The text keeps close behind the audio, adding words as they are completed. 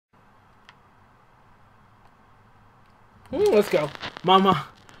Let's go. Mama.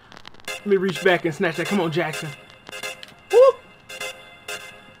 Let me reach back and snatch that. Come on, Jackson. Whoop.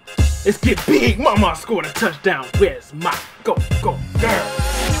 Let's get big. Mama scored a touchdown. Where's my go girl?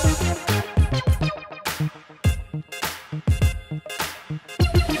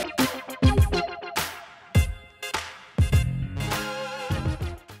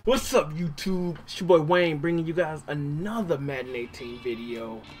 What's up, YouTube? It's your boy Wayne bringing you guys another Madden 18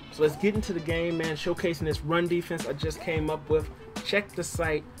 video. So let's get into the game, man. Showcasing this run defense I just came up with. Check the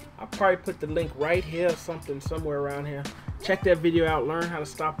site. I'll probably put the link right here, somewhere around here. Check that video out. Learn how to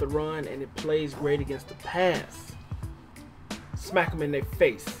stop the run, and it plays great against the pass. Smack them in their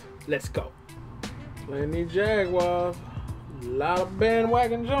face. Let's go. Playing these Jaguars. A lot of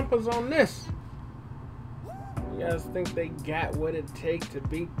bandwagon jumpers on this. You guys think they got what it takes to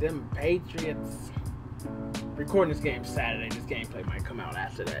beat them Patriots? Recording this game Saturday. This gameplay might come out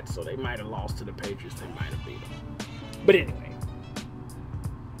after that, so they might have lost to the Patriots. They might have beat them. But anyway.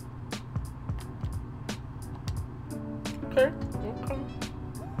 Okay.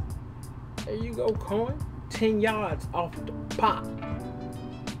 There you go, Cohen. 10 yards off the pop.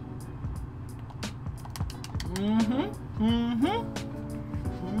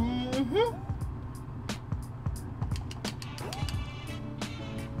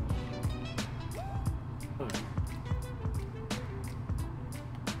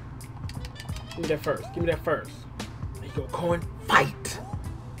 Give me that first. Give me that first. There you go, Cohen. Fight.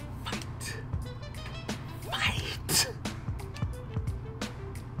 Fight. Fight.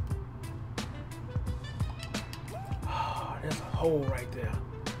 Oh, there's a hole right there.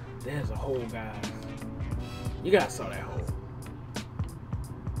 There's a hole, guys. You guys saw that hole.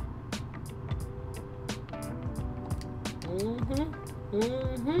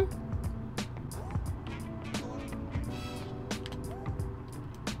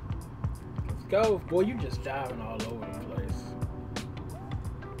 Go, boy, you just diving all over the place.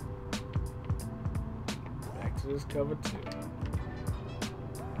 Back to this cover 2.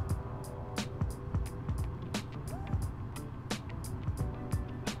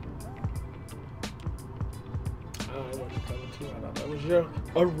 Oh, it wasn't cover 2. I thought that was your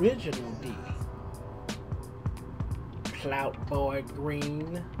original D. Clout boy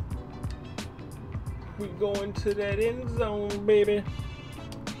green. We going to that end zone, baby.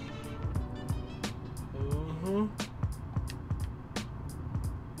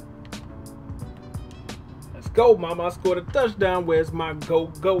 Let's go, mama. I scored a touchdown. Where's my go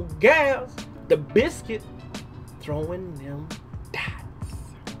gals? The biscuit throwing them dots.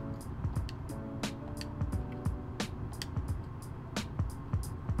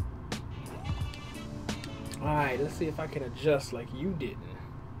 Alright, let's see if I can adjust like you didn't.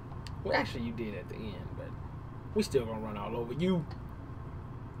 Well, actually you did at the end, but we still gonna run all over you.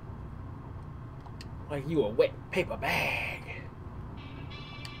 Like you a wet paper bag.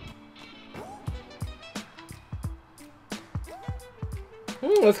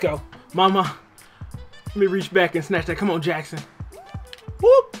 Let's go. Mama. Let me reach back and snatch that. Come on, Jackson.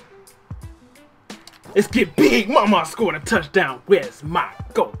 Whoop. Let's get big. Mama scored a touchdown. Where's my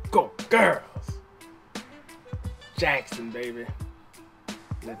go girls? Jackson, baby.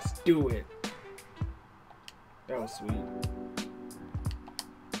 Let's do it. That was sweet.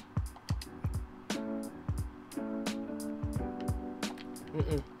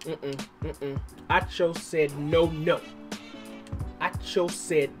 Acho said no. Acho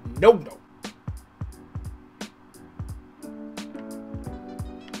said no.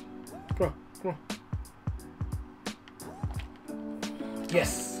 Come on.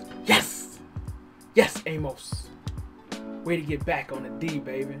 Yes, Amos. Way to get back on the D,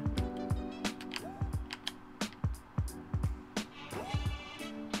 baby.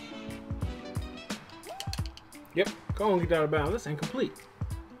 Yep, go on, get out of bounds. This ain't complete.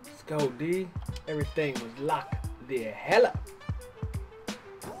 Let's go, D. Everything was locked the hell up.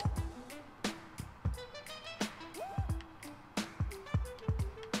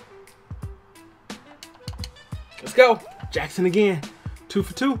 Let's go. Jackson again. 2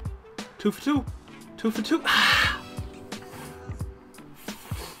 for 2. 2 for 2. 2 for 2. Ah.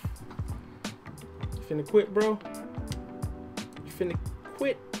 You finna quit, bro? You finna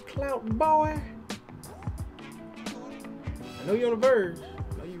quit, clout boy? I know you're on the verge.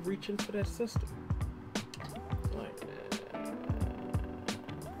 I know you're reaching for that system. Like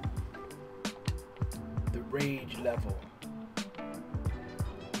the rage level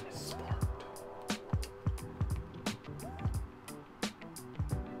is sparked.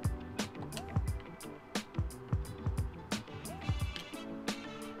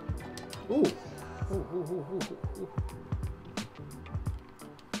 Ooh. Ooh.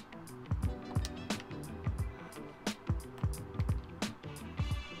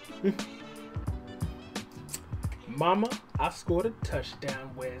 Mama, I scored a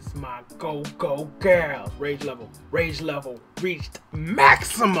touchdown. Where's my go girls? Rage level reached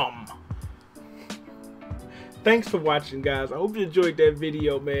maximum. Thanks for watching, guys. I hope you enjoyed that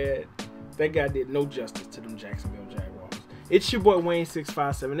video, man. That guy did no justice to them Jacksonville Jaguars. It's your boy Wayne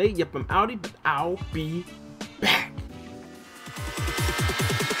 6578. Yep, I'm outie, but I'll be